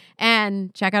 Jen,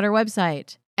 and check out her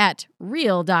website at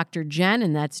Real Dr. Jen,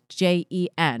 and that's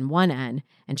JEN, one N.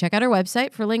 And check out her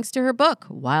website for links to her book,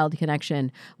 Wild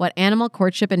Connection: What Animal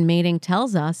Courtship and Mating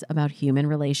Tells Us About Human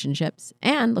Relationships.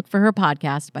 And look for her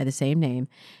podcast by the same name.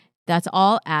 That's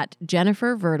all at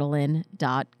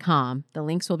jenniferverdelin.com. The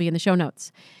links will be in the show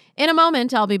notes. In a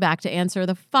moment, I'll be back to answer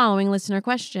the following listener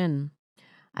question.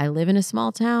 I live in a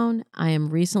small town. I am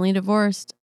recently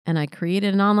divorced, and I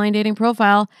created an online dating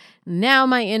profile. Now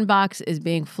my inbox is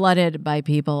being flooded by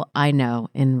people I know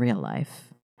in real life.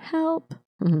 Help.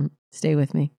 Stay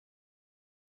with me.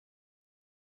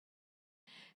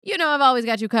 You know I've always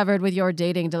got you covered with your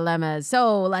dating dilemmas,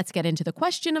 so let's get into the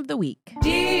question of the week.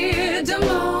 Dear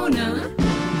Damona.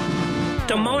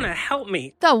 Damona, help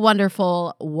me. The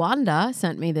wonderful Wanda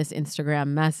sent me this Instagram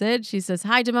message. She says,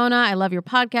 "Hi, Damona. I love your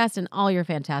podcast and all your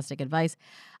fantastic advice.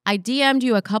 I DM'd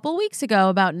you a couple weeks ago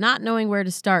about not knowing where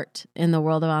to start in the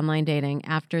world of online dating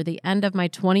after the end of my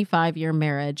 25-year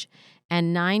marriage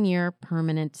and 9-year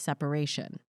permanent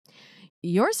separation.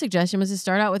 Your suggestion was to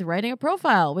start out with writing a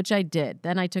profile, which I did.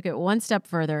 Then I took it one step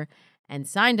further and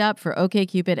signed up for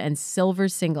OkCupid and Silver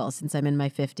Single since I'm in my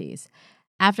 50s.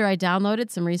 After I downloaded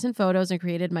some recent photos and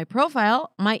created my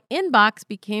profile, my inbox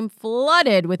became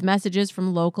flooded with messages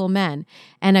from local men,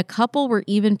 and a couple were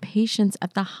even patients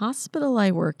at the hospital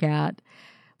I work at.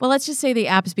 Well, let's just say the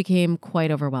apps became quite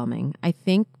overwhelming. I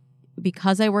think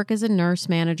because I work as a nurse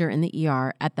manager in the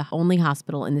ER at the only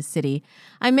hospital in the city,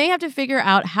 I may have to figure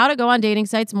out how to go on dating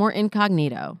sites more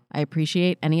incognito. I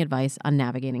appreciate any advice on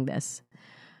navigating this."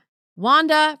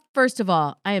 Wanda, first of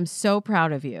all, I am so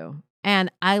proud of you.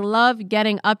 And I love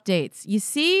getting updates. You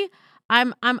see,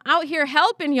 I'm out here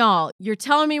helping y'all. You're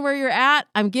telling me where you're at.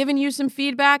 I'm giving you some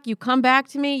feedback. You come back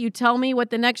to me. You tell me what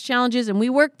the next challenge is, and we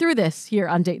work through this here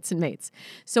on Dates and Mates.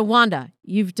 So Wanda,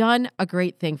 you've done a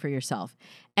great thing for yourself.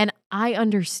 And I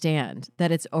understand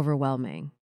that it's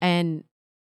overwhelming. And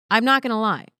I'm not going to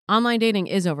lie. Online dating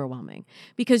is overwhelming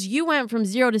because you went from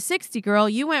 0 to 60, girl.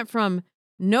 You went from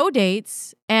no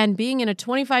dates and being in a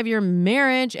 25-year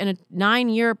marriage and a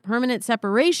 9-year permanent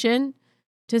separation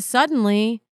to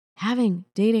suddenly having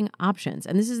dating options.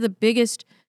 And this is the biggest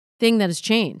thing that has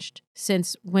changed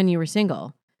since when you were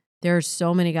single. There are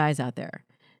so many guys out there.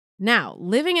 Now,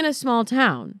 living in a small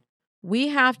town, we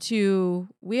have to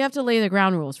lay the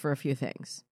ground rules for a few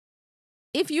things.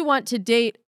 If you want to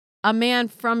date a man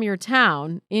from your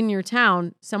town, in your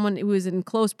town, someone who is in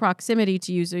close proximity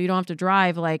to you so you don't have to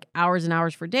drive like hours and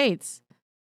hours for dates,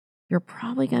 you're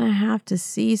probably going to have to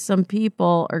see some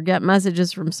people or get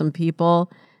messages from some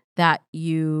people that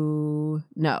you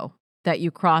know, that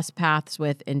you cross paths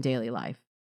with in daily life.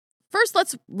 First,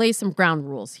 let's lay some ground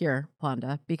rules here,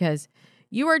 Wanda, because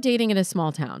you are dating in a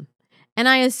small town. And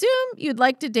I assume you'd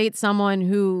like to date someone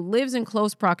who lives in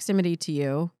close proximity to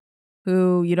you,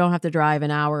 who you don't have to drive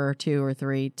an hour or 2 or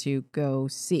 3 to go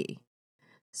see.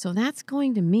 So that's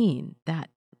going to mean that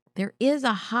there is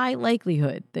a high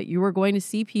likelihood that you are going to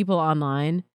see people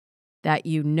online that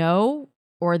you know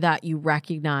or that you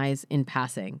recognize in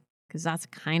passing, because that's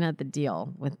kind of the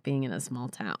deal with being in a small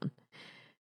town.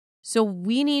 So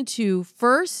we need to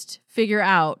first figure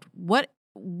out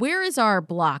where is our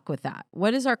block with that?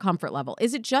 What is our comfort level?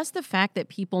 Is it just the fact that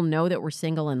people know that we're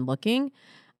single and looking?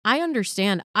 I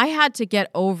understand. I had to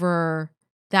get over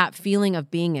that feeling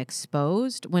of being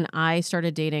exposed when I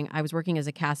started dating. I was working as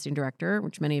a casting director,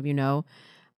 which many of you know,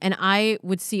 and I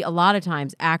would see a lot of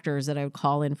times actors that I would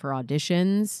call in for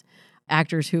auditions,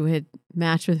 actors who had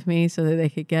matched with me so that they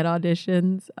could get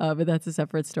auditions, but that's a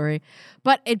separate story.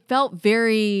 But it felt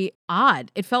very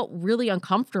odd. It felt really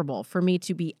uncomfortable for me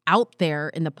to be out there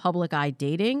in the public eye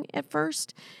dating at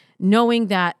first, knowing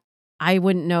that I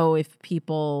wouldn't know if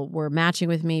people were matching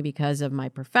with me because of my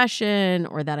profession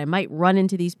or that I might run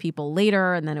into these people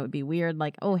later and then it would be weird,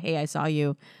 like, oh, hey, I saw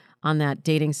you on that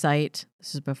dating site.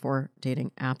 This is before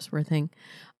dating apps were a thing.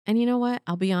 And you know what?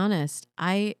 I'll be honest.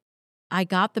 I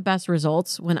got the best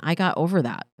results when I got over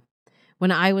that.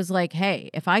 When I was like, hey,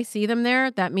 if I see them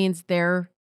there, that means they're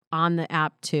on the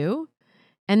app too.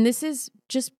 And this is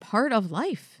just part of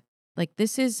life. Like,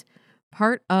 this is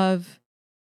part of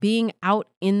being out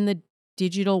in the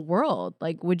digital world.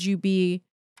 Like, would you be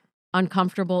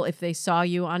uncomfortable if they saw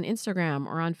you on Instagram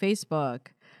or on Facebook,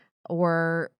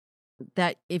 or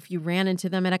that if you ran into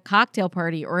them at a cocktail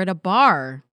party or at a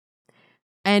bar?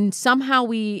 And somehow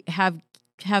we have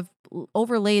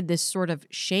overlaid this sort of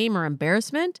shame or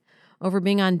embarrassment over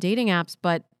being on dating apps,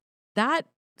 but that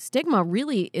stigma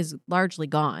really is largely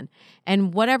gone.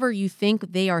 And whatever you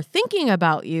think they are thinking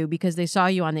about you because they saw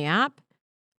you on the app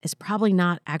is probably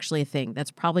not actually a thing. That's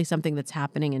probably something that's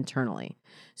happening internally.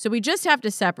 So we just have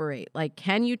to separate. Like,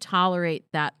 can you tolerate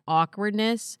that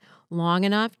awkwardness long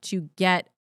enough to get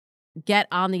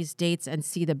on these dates and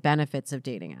see the benefits of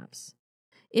dating apps?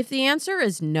 If the answer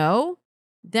is no,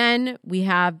 then we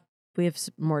have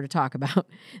more to talk about.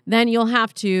 Then you'll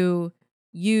have to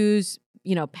use,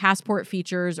 passport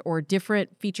features or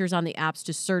different features on the apps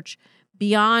to search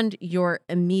beyond your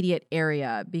immediate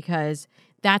area, because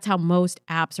that's how most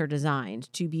apps are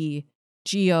designed, to be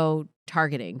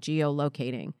geo-targeting,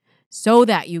 geolocating, so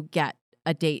that you get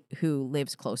a date who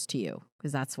lives close to you,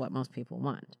 because that's what most people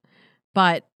want.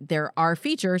 But there are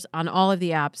features on all of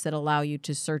the apps that allow you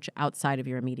to search outside of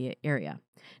your immediate area.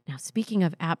 Now, speaking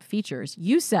of app features,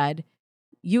 you said,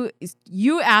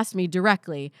 you asked me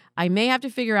directly, I may have to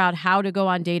figure out how to go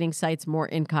on dating sites more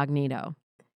incognito.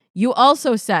 You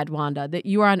also said, Wanda, that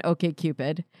you are on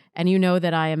OkCupid, and you know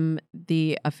that I am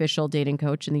the official dating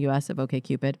coach in the US of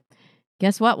OkCupid.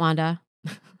 Guess what, Wanda?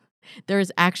 There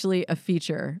is actually a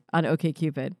feature on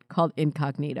OkCupid called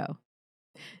incognito.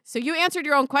 So you answered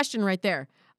your own question right there.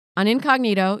 On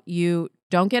incognito, you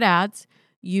don't get ads.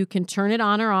 You can turn it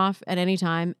on or off at any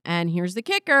time. And here's the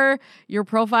kicker. Your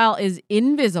profile is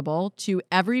invisible to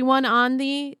everyone on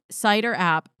the site or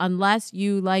app unless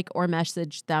you like or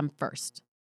message them first.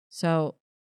 So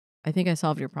I think I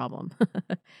solved your problem.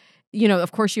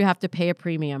 Of course, you have to pay a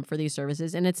premium for these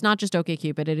services. And it's not just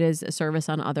OkCupid. It is a service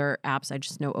on other apps. I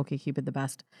just know OkCupid the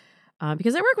best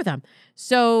because I work with them.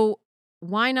 So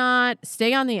why not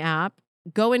stay on the app,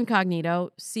 go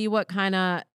incognito, see what kind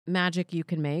of magic you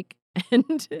can make,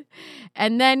 and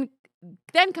then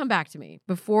come back to me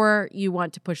before you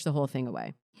want to push the whole thing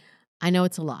away. I know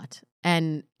it's a lot.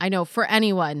 And I know for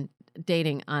anyone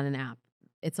dating on an app,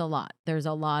 it's a lot. There's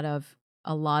a lot of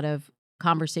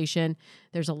conversation.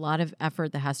 There's a lot of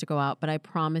effort that has to go out, but I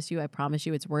promise you,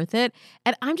 it's worth it.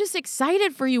 And I'm just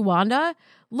excited for you, Wanda.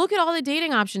 Look at all the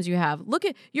dating options you have. Look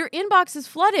at your inbox is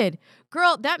flooded.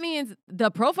 Girl, that means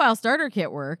the profile starter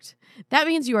kit worked. That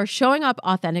means you are showing up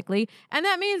authentically. And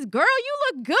that means, girl, you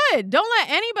look good. Don't let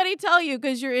anybody tell you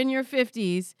because you're in your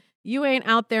 50s, you ain't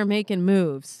out there making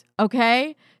moves.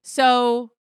 Okay?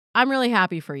 So I'm really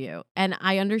happy for you. And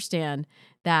I understand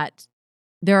that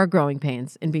there are growing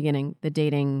pains in beginning the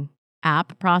dating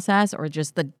app process or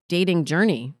just the dating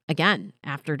journey again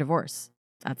after divorce.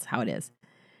 That's how it is.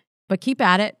 But keep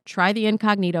at it. Try the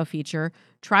incognito feature.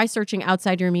 Try searching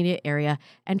outside your immediate area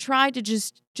and try to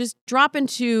just drop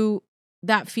into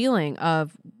that feeling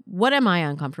of what am I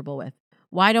uncomfortable with?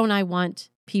 Why don't I want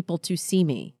people to see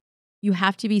me? You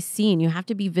have to be seen. You have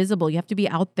to be visible. You have to be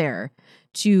out there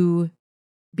to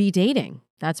be dating.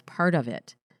 That's part of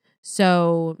it.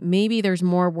 So maybe there's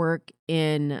more work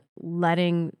in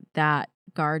letting that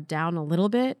guard down a little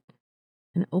bit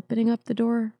and opening up the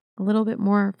door a little bit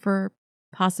more for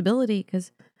possibility,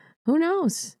 because who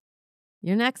knows?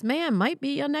 Your next man might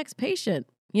be your next patient,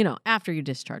 after you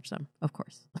discharge them, of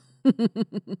course.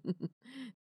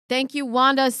 Thank you,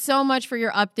 Wanda, so much for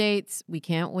your updates. We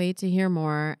can't wait to hear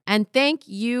more. And thank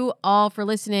you all for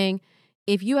listening.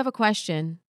 If you have a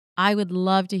question, I would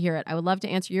love to hear it. I would love to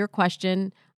answer your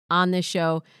question on this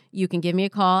show. You can give me a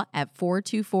call at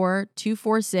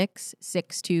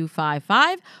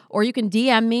 424-246-6255, or you can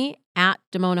DM me at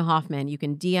Damona Hoffman. You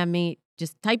can DM me,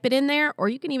 just type it in there, or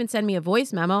you can even send me a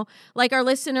voice memo like our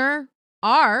listener,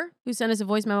 R, who sent us a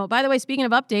voice memo. By the way, speaking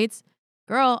of updates,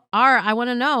 girl, R, I want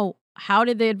to know, how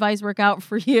did the advice work out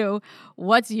for you?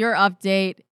 What's your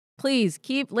update? Please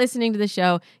keep listening to the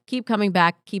show. Keep coming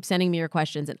back. Keep sending me your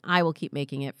questions, and I will keep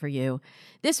making it for you.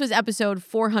 This was episode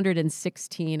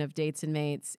 416 of Dates and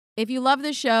Mates. If you love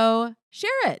the show, share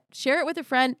it. Share it with a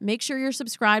friend. Make sure you're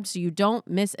subscribed so you don't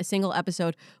miss a single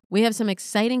episode. We have some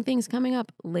exciting things coming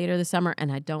up later this summer,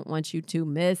 and I don't want you to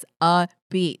miss a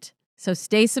beat. So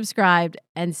stay subscribed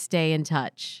and stay in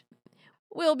touch.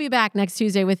 We'll be back next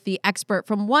Tuesday with the expert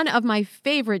from one of my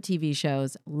favorite TV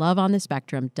shows, Love on the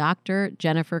Spectrum, Dr.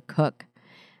 Jennifer Cook.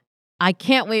 I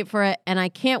can't wait for it, and I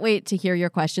can't wait to hear your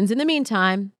questions. In the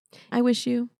meantime, I wish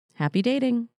you happy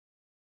dating.